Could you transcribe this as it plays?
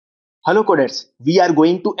Hello coders, we are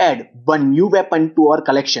going to add one new weapon to our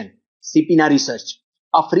collection, Sipina Research,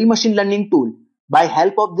 a free machine learning tool. By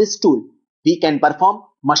help of this tool, we can perform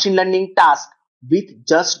machine learning tasks with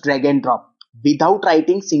just drag and drop without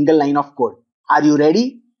writing single line of code. Are you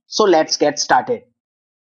ready? So let's get started.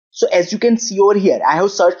 So as you can see over here, I have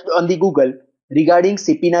searched on the Google regarding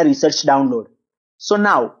Sipina Research download. So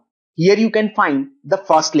now here you can find the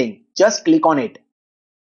first link. Just click on it.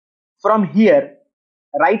 From here,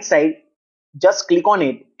 right side, just click on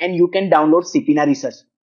it and you can download Sipina Research.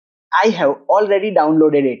 I have already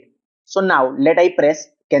downloaded it. So now let I press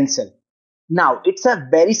cancel. Now it's a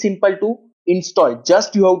very simple to install.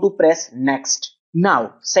 Just you have to press next.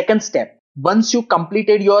 Now second step. Once you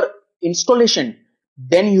completed your installation,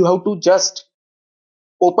 then you have to just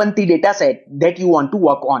open the dataset that you want to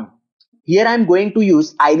work on. Here I am going to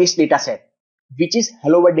use Iris dataset, which is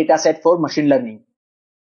Hello World dataset for machine learning.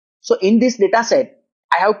 So in this dataset,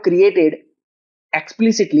 I have created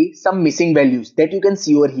explicitly some missing values that you can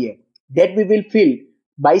see over here that we will fill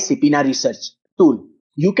by Sipina Research tool.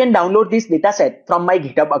 You can download this dataset from my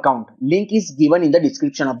GitHub account. Link is given in the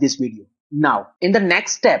description of this video. Now, in the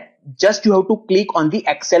next step, just you have to click on the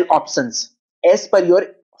Excel options as per your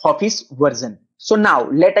Office version. So now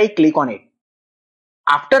let I click on it.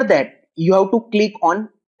 After that, you have to click on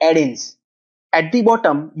add-ins. At the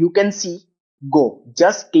bottom, you can see Go.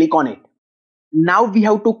 Just click on it. Now we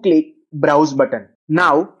have to click Browse button.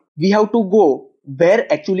 Now we have to go where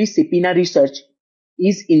actually Sipina Research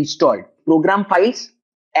is installed. Program files,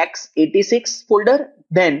 x86 folder,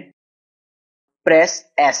 then press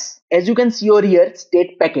S. As you can see over here,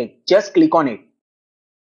 state package. Just click on it.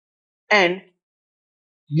 And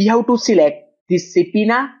we have to select the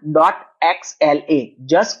Sipina.xla.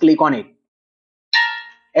 Just click on it.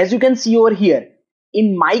 As you can see over here,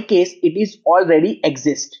 in my case, it is already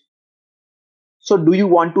exist. So do you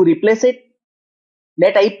want to replace it?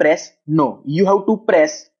 Let I press no. You have to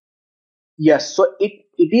press yes. So it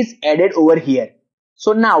is added over here.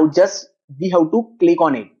 So now just we have to click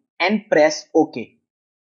on it and press OK.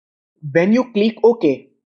 When you click OK,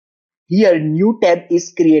 here new tab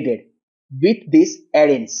is created with this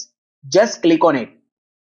add-ins. Just click on it.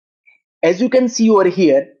 As you can see over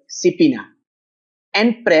here, Sipina,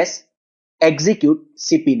 and press execute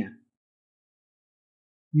Sipina.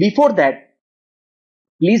 Before that,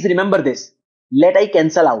 please remember this. Let I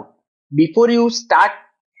cancel out. Before you start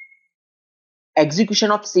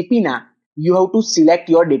execution of Sipina, you have to select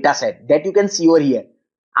your dataset that you can see over here.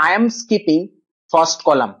 I am skipping first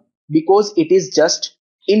column because it is just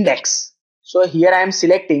index. So here I am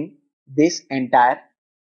selecting this entire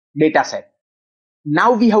dataset.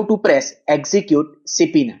 Now we have to press execute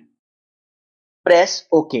Sipina. Press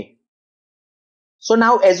OK. So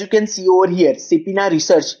now as you can see over here, Sipina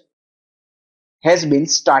Research has been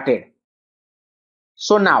started.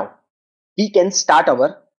 So now we can start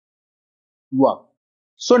our work.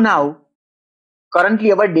 So now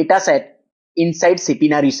currently our dataset inside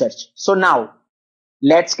Sipina Research. So now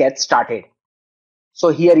let's get started. So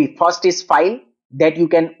here first is file that you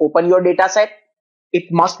can open your dataset.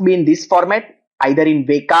 It must be in this format, either in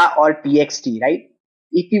Veka or TXT, right?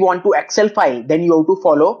 If you want to Excel file, then you have to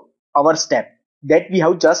follow our step that we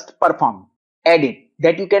have just performed. Edit,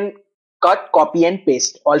 that you can cut, copy and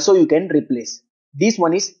paste. Also you can replace. This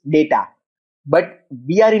one is data, but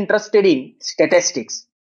we are interested in statistics.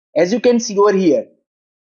 As you can see over here,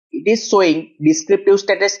 it is showing descriptive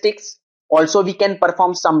statistics. Also we can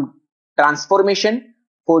perform some transformation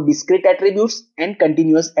for discrete attributes and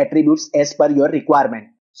continuous attributes as per your requirement.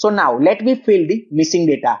 So now let me fill the missing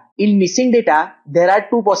data. In missing data, there are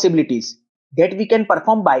two possibilities that we can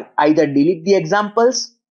perform by either delete the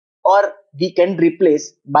examples or we can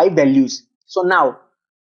replace by values. So now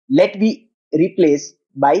let me replace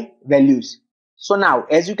by values. So now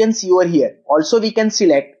as you can see over here, also we can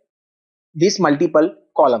select these multiple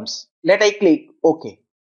columns. Let I click OK.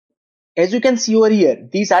 As you can see over here,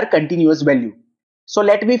 these are continuous value. So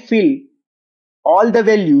let me fill all the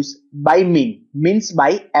values by mean, means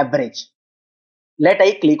by average. Let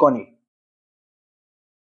I click on it.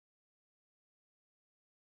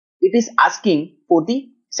 It is asking for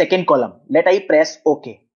the second column. Let I press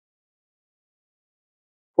OK.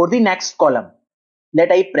 For the next column,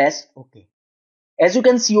 let I press OK. As you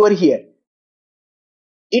can see over here,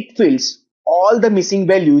 it fills all the missing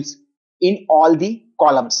values in all the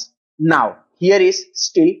columns. Now here is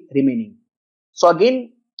still remaining. So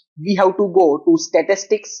again we have to go to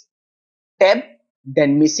statistics tab,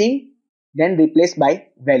 then missing, then replace by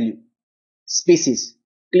value. Species,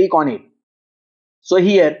 click on it. So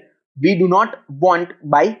here we do not want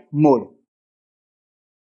by mode.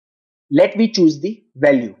 Let me choose the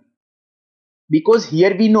value. because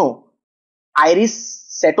here we know iris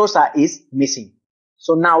setosa is missing.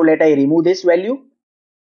 So now let I remove this value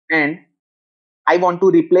and I want to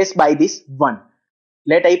replace by this 1.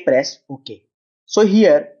 Let I press OK. So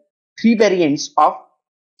here 3 variants of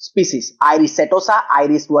species: iris setosa,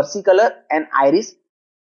 iris versicolor and iris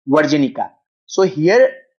virginica. So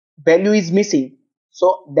here value is missing,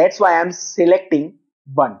 so that's why I am selecting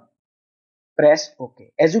 1. Press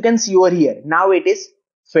OK. As you can see over here, now it is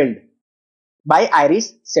filled by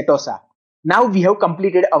iris setosa. Now we have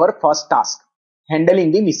completed our first task,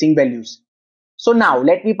 handling the missing values. So now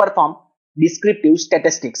let me perform descriptive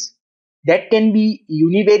statistics that can be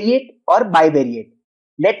univariate or bivariate.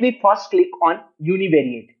 Let me first click on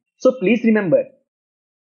univariate. So please remember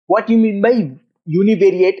what you mean by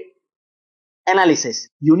univariate analysis.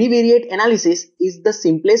 Univariate analysis is the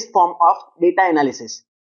simplest form of data analysis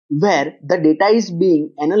where the data is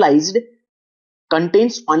being analyzed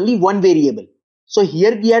contains only one variable. So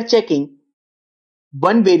here we are checking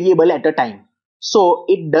one variable at a time. So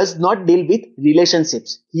it does not deal with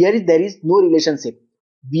relationships. Here there is no relationship.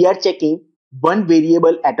 We are checking one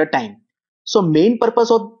variable at a time. So main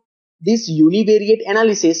purpose of this univariate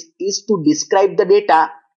analysis is to describe the data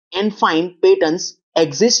and find patterns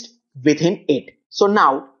exist within it. So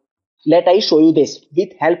now let I show you this with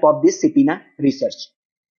help of this Sipina research.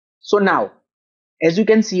 So now as you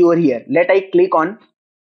can see over here, let I click on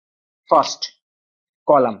first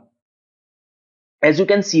column. As you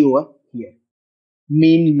can see over here,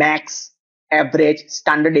 mean, max, average,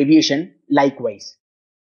 standard deviation, likewise.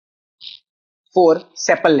 For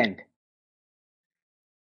sepal length.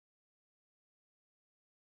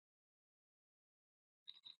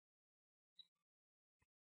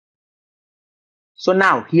 So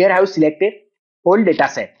now here I have selected whole data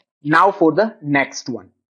set. Now for the next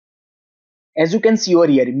one. As you can see over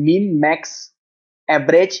here, mean, max,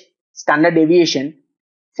 average, standard deviation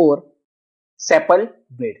for sepal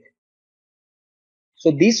width.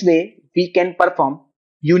 So this way we can perform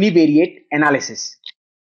univariate analysis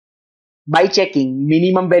by checking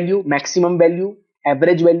minimum value, maximum value,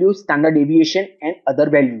 average value, standard deviation and other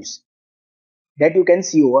values that you can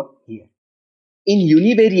see over here. In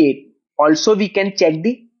univariate also we can check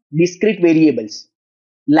the discrete variables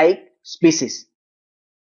like species.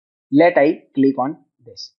 Let I click on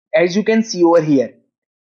this. As you can see over here,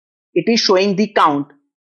 it is showing the count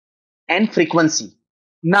and frequency.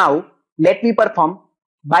 Now let me perform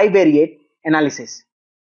bivariate analysis.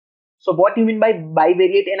 So what you mean by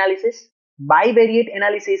bivariate analysis? Bivariate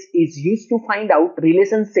analysis is used to find out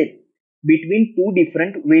relationship between two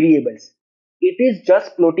different variables. It is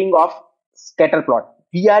just plotting of scatter plot.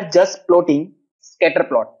 We are just plotting scatter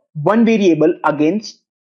plot. One variable against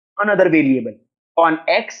another variable on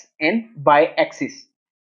x and y axis.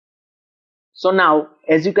 So now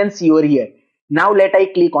as you can see over here, now let I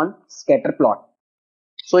click on scatter plot.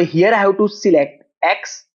 So here I have to select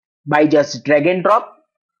x by just drag and drop.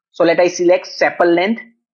 So let I select sepal length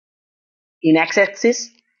in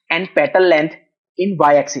x-axis and petal length in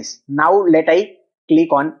y-axis. Now let I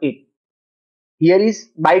click on it. Here is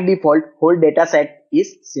by default whole data set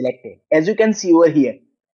is selected. As you can see over here,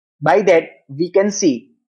 by that we can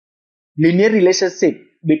see linear relationship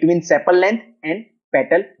between sepal length and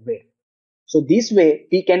petal width. So this way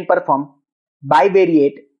we can perform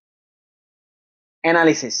bivariate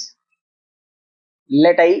analysis.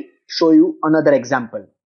 Let I show you another example.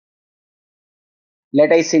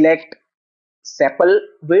 Let I select sepal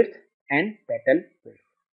width and petal width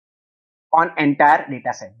on entire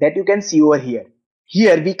data set that you can see over here.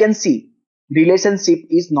 Here we can see relationship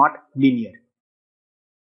is not linear.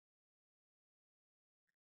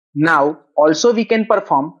 Now also we can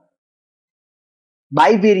perform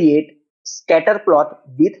bivariate scatter plot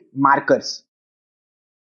with markers.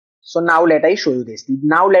 So now let I show you this.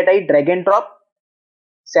 Now let I drag and drop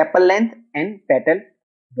sepal length and petal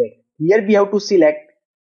width. Here we have to select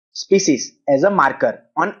species as a marker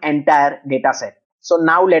on entire data set. So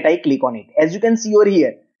now let I click on it. As you can see over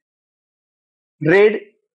here, red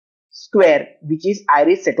square which is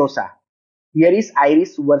iris setosa. Here is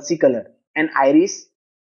iris versicolor and iris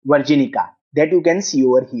virginica that you can see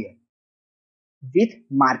over here with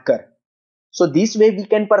marker. So this way we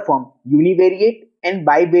can perform univariate and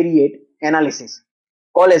bivariate analysis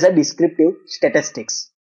called as a descriptive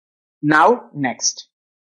statistics. Now next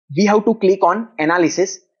we have to click on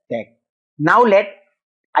analysis tag. Now let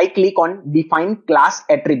I click on define class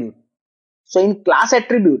attribute. So in class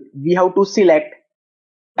attribute we have to select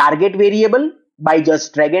target variable by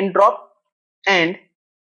just drag and drop and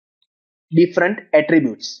different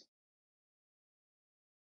attributes.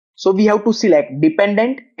 So we have to select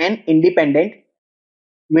dependent and independent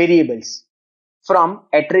variables. from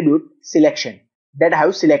attribute selection that I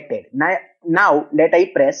have selected. Now let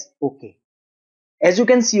I press OK. As you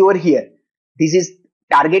can see over here, this is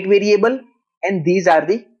target variable and these are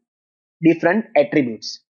the different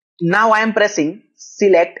attributes. Now I am pressing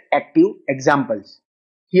select active examples.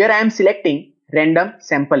 Here I am selecting random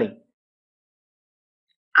sampling.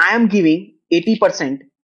 I am giving 80%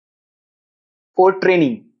 for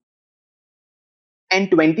training and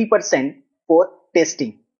 20% for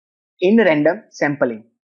testing in random sampling.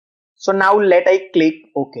 So now let I click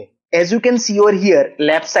OK. As you can see over here,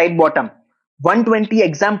 left side bottom, 120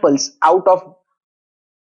 examples out of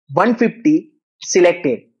 150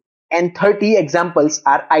 selected and 30 examples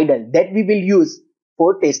are idle that we will use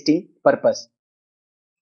for testing purpose.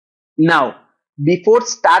 Now, before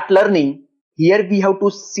start learning, here we have to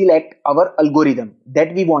select our algorithm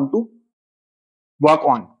that we want to work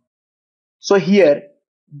on. So here,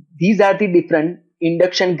 these are the different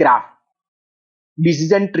induction graph,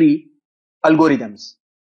 decision tree algorithms.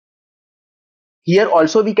 Here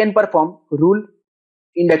also we can perform rule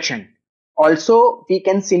induction. Also we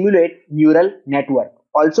can simulate neural network.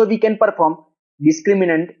 Also we can perform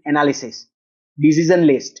discriminant analysis, decision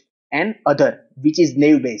list and other which is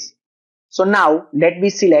naive Bayes. So now let me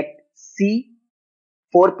select C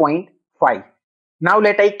 4.5. Now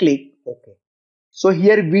let I click OK. So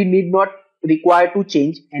here we need not require to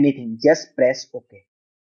change anything, just press OK.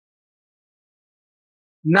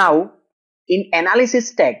 Now in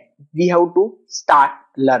analysis tag we have to start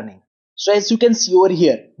learning. So as you can see over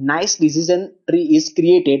here, nice decision tree is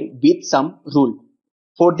created with some rule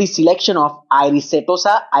for the selection of iris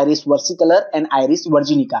setosa, iris versicolor and iris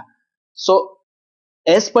virginica. So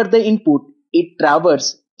as per the input, it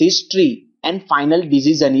traverses this tree and final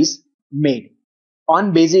decision is made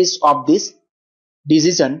on basis of this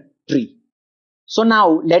decision tree. So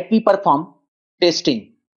now let me perform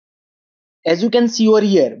testing. As you can see over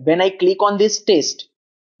here, when I click on this test,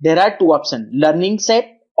 there are two options, learning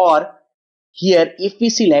set, or here if we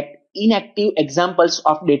select inactive examples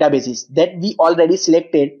of databases that we already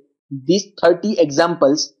selected these 30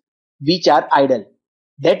 examples which are idle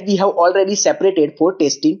that we have already separated for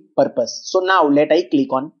testing purpose. So now let I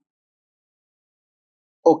click on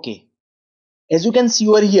OK. As you can see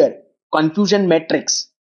over here, confusion matrix.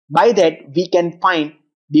 By that we can find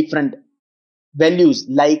different values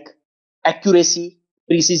like accuracy,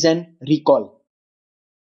 precision, recall.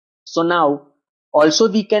 So now also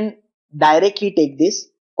we can directly take this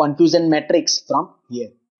confusion matrix from here.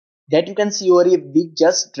 That you can see over here, we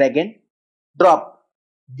just drag and drop.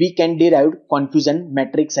 We can derive confusion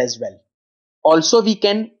matrix as well. Also we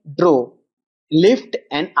can draw lift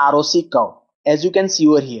and ROC curve as you can see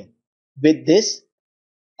over here with this,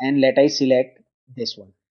 and let I select this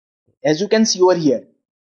one. As you can see over here,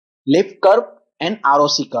 lift curve and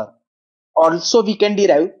ROC curve. Also we can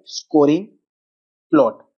derive scoring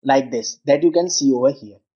plot like this that you can see over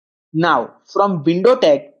here. Now from window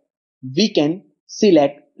tag we can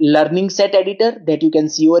select learning set editor that you can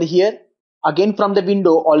see over here. Again from the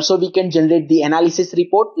window also we can generate the analysis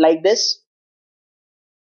report like this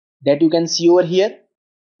that you can see over here.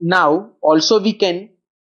 Now also we can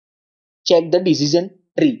check the decision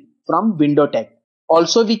tree from window tag.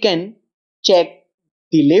 Also we can check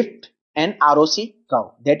the lift and ROC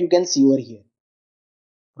curve that you can see over here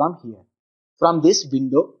from this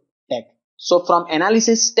window tag. So from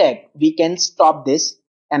analysis tag we can stop this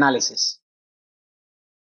analysis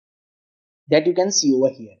that you can see over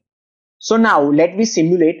here. So now let me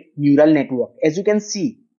simulate neural network. As you can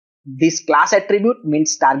see, this class attribute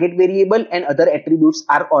means target variable and other attributes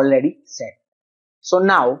are already set. So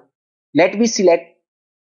now let me select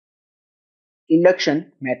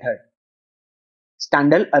induction method,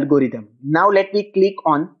 standard algorithm. Now let me click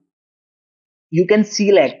on, you can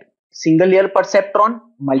select single layer perceptron,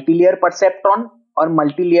 multi-layer perceptron or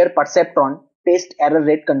multi-layer perceptron test error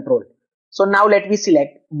rate control. So now let me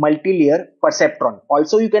select multi-layer perceptron.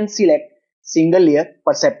 Also you can select single layer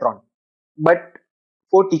perceptron. But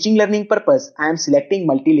for teaching learning purpose, I am selecting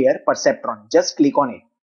multi-layer perceptron. Just click on it.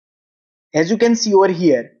 As you can see over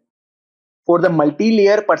here, for the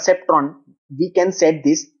multi-layer perceptron, we can set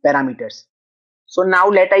these parameters. So now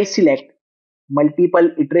let I select multiple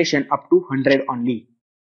iteration up to 100 only.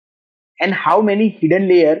 And how many hidden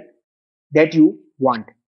layer that you want.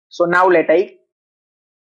 So now let I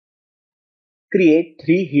create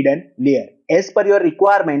 3 hidden layer as per your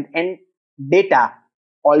requirement and data.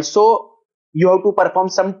 Also you have to perform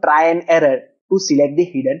some try and error to select the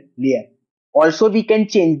hidden layer. Also we can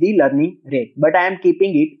change the learning rate, but I am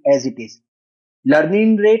keeping it as it is.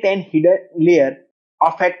 Learning rate and hidden layer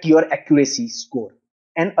affect your accuracy score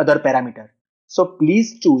and other parameter. So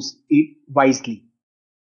please choose it wisely.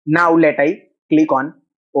 Now let I click on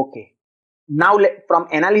OK. Now from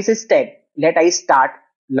analysis tag, let I start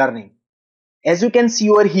learning. As you can see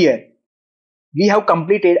over here, we have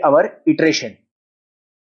completed our iteration.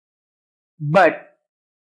 But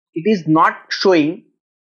it is not showing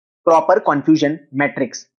proper confusion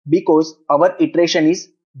matrix because our iteration is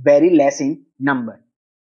very less in number.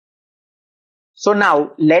 So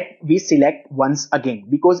now let we select once again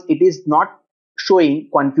because it is not showing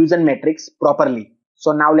confusion matrix properly.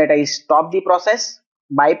 So now let I stop the process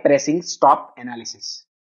by pressing stop analysis.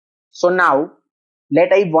 So now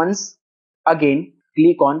let I once again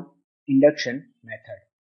click on induction method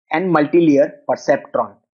and multi-layer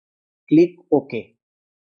perceptron. Click OK.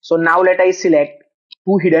 So now let I select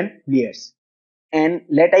two hidden layers and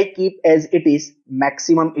let I keep as it is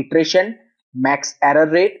maximum iteration, max error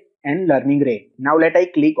rate and learning rate. Now let I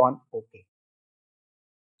click on OK.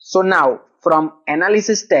 So now from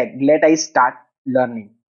analysis tag, let I start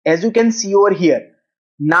learning. As you can see over here,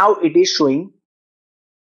 now it is showing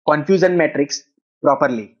confusion matrix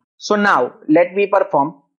properly. So now let me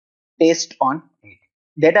perform test on it.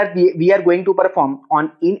 That are we are going to perform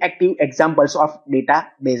on inactive examples of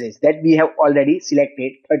databases that we have already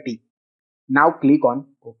selected 30. Now click on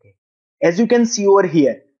OK. As you can see over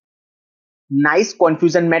here, nice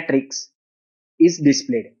confusion matrix is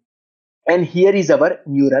displayed. And here is our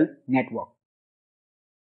neural network.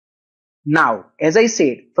 Now, as I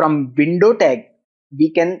said, from window tag,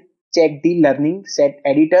 we can check the learning set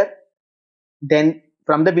editor. Then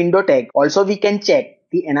from the window tag, also we can check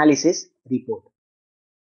the analysis report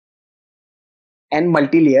and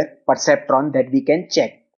multi-layer perceptron that we can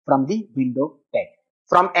check from the window tag.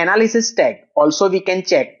 From analysis tag, also we can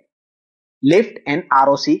check lift and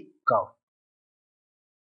ROC curve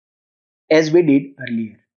as we did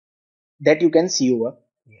earlier that you can see over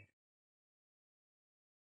here.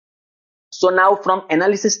 So now from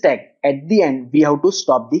analysis tag, at the end, we have to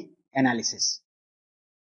stop the analysis.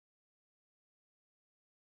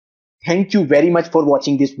 Thank you very much for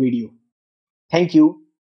watching this video. Thank you.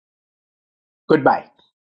 Goodbye.